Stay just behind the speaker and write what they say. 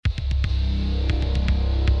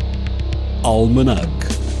Almanaque.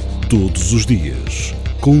 Todos os dias,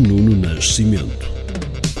 com Nuno Nascimento.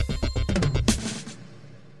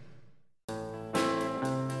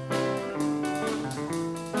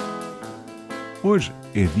 Hoje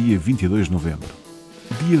é dia 22 de novembro.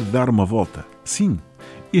 Dia de dar uma volta. Sim,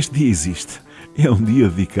 este dia existe. É um dia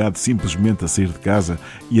dedicado simplesmente a sair de casa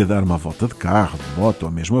e a dar uma volta de carro, de moto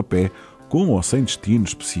ou mesmo a pé, com ou sem destino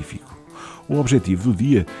específico. O objetivo do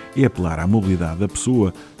dia é apelar à mobilidade da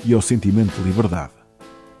pessoa e ao sentimento de liberdade.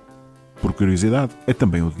 Por curiosidade, é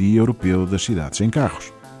também o Dia Europeu das Cidades sem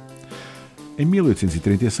Carros. Em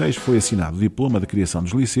 1836 foi assinado o Diploma de Criação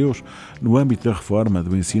dos Liceus no âmbito da reforma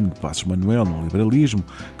do ensino de Passos Manuel no liberalismo,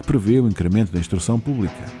 que prevê o incremento da instrução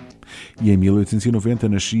pública. E em 1890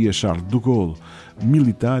 nascia Charles de Gaulle,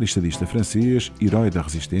 militar e estadista francês, herói da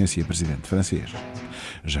resistência e presidente francês.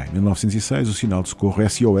 Já em 1906, o sinal de socorro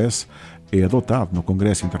SOS é adotado no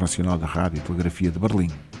Congresso Internacional da Rádio e Telegrafia de Berlim.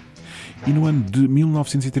 E no ano de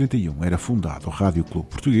 1931 era fundado o Rádio Clube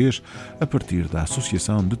Português, a partir da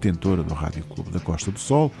associação detentora do Rádio Clube da Costa do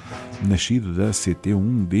Sol, nascido da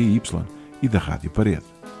CT1DY e da Rádio Parede.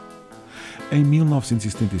 Em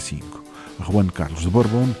 1975, Juan Carlos de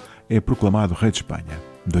Borbón é proclamado rei de Espanha.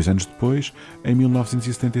 2 anos depois, em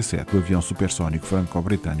 1977, o avião supersónico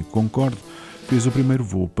franco-britânico Concorde fez o primeiro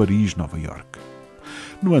voo Paris-Nova Iorque.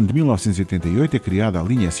 No ano de 1988 é criada a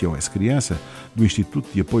linha SOS Criança do Instituto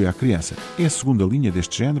de Apoio à Criança. É a segunda linha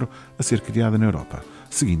deste género a ser criada na Europa,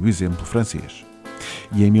 seguindo o exemplo francês.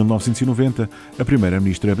 E em 1990, a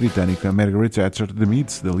primeira-ministra britânica Margaret Thatcher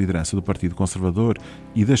demite-se da liderança do Partido Conservador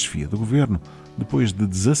e da chefia do governo, depois de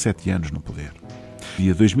 17 anos no poder.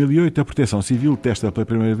 Dia 2008, a Proteção Civil testa pela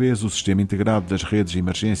primeira vez o Sistema Integrado das Redes de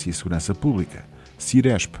Emergência e Segurança Pública,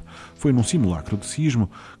 CIRESP. Foi num simulacro de sismo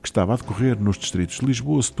que estava a decorrer nos distritos de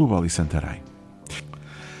Lisboa, Setúbal e Santarém.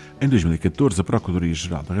 Em 2014, a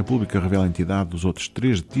Procuradoria-Geral da República revela a entidade dos outros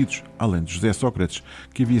 3 detidos, além de José Sócrates,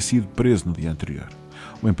 que havia sido preso no dia anterior.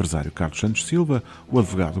 O empresário Carlos Santos Silva, o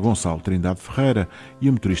advogado Gonçalo Trindade Ferreira e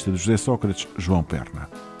o motorista de José Sócrates, João Perna.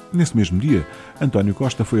 Nesse mesmo dia, António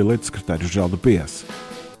Costa foi eleito secretário-geral do PS.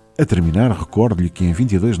 A terminar, recordo-lhe que em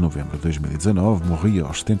 22 de novembro de 2019 morria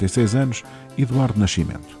aos 76 anos Eduardo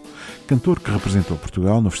Nascimento, cantor que representou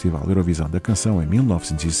Portugal no Festival Eurovisão da Canção em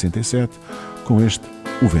 1967, com este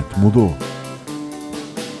O Vento Mudou.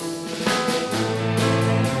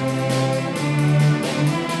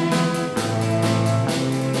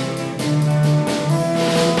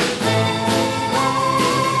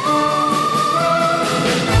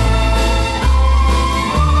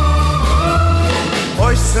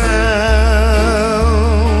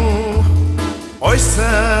 Ouçam,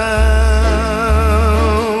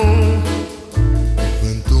 o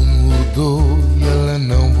vento mudou e ela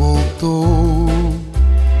não voltou.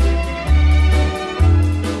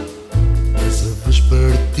 As aves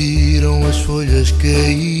partiram, as folhas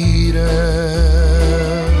caíram.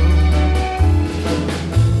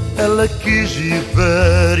 Ela quis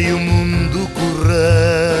viver e o mundo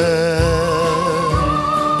correr.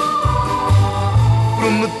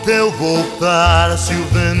 Prometeu voltar se o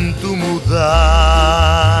vento mudar.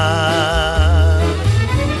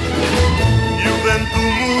 E o vento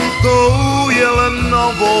mudou e ela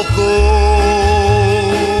não voltou.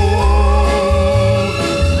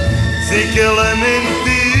 Sei que ela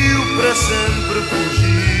mentiu, para sempre fugiu.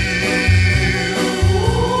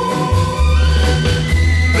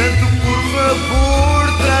 Vento, por favor,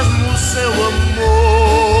 traz-me o seu amor.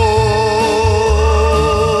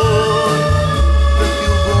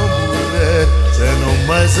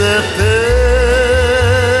 Mas até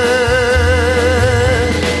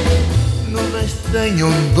nuvens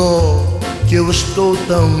tenham dó, que eu estou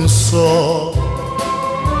tão só.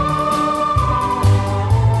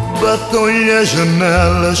 Batam-lhe as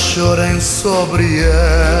janelas, chorem sobre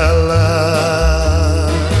ela.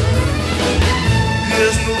 E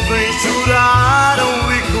as nuvens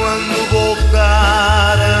choraram e quando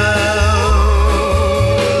voltaram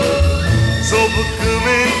soube que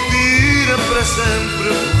mentira para sempre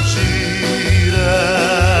fugira.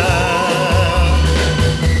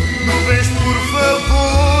 Nuvens, por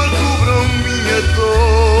favor, cubram minha dor,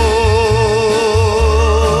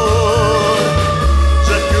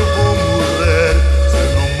 já que eu vou morrer, se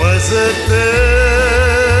não mais até.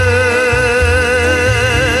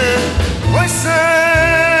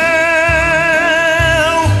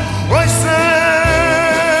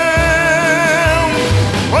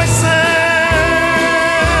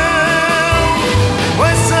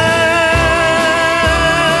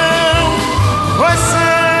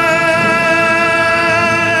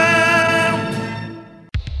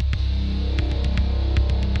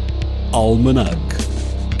 Almanaque.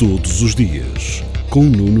 Todos os dias, com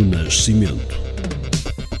Nuno Nascimento.